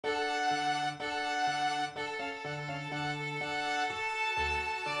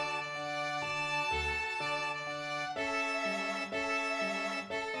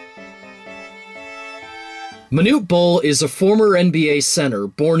Manute Bol is a former NBA center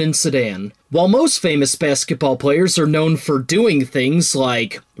born in Sudan. While most famous basketball players are known for doing things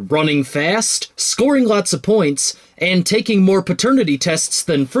like running fast, scoring lots of points, and taking more paternity tests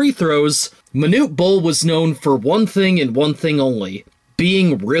than free throws, Manute Bol was known for one thing and one thing only: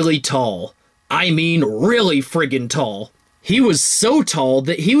 being really tall. I mean really friggin' tall. He was so tall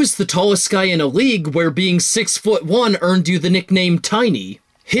that he was the tallest guy in a league where being 6'1" earned you the nickname Tiny.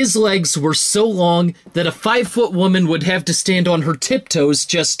 His legs were so long that a 5-foot woman would have to stand on her tiptoes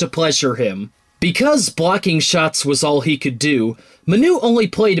just to pleasure him. Because blocking shots was all he could do, Manute only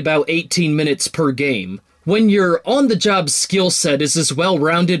played about 18 minutes per game. When your on-the-job skill set is as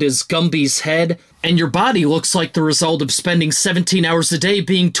well-rounded as Gumby's head, and your body looks like the result of spending 17 hours a day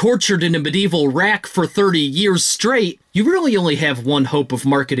being tortured in a medieval rack for 30 years straight, you really only have one hope of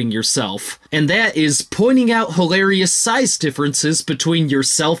marketing yourself, and that is pointing out hilarious size differences between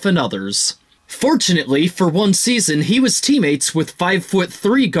yourself and others. Fortunately, for one season, he was teammates with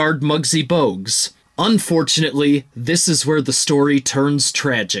 5'3" guard Muggsy Bogues. Unfortunately, this is where the story turns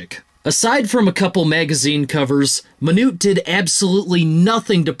tragic. Aside from a couple magazine covers, Manute did absolutely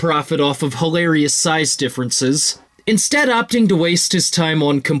nothing to profit off of hilarious size differences, instead opting to waste his time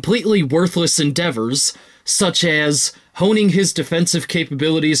on completely worthless endeavors, such as honing his defensive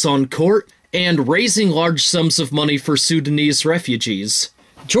capabilities on court and raising large sums of money for Sudanese refugees.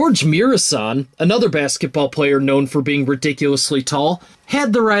 George Mirasan, another basketball player known for being ridiculously tall,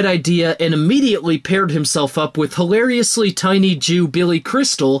 had the right idea and immediately paired himself up with hilariously tiny Jew Billy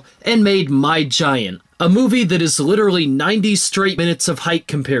Crystal and made My Giant, a movie that is literally 90 straight minutes of height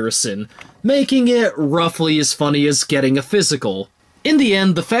comparison, making it roughly as funny as getting a physical. In the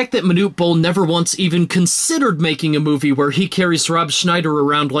end, the fact that Manute Bol never once even considered making a movie where he carries Rob Schneider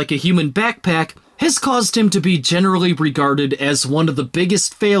around like a human backpack has caused him to be generally regarded as one of the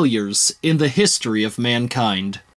biggest failures in the history of mankind.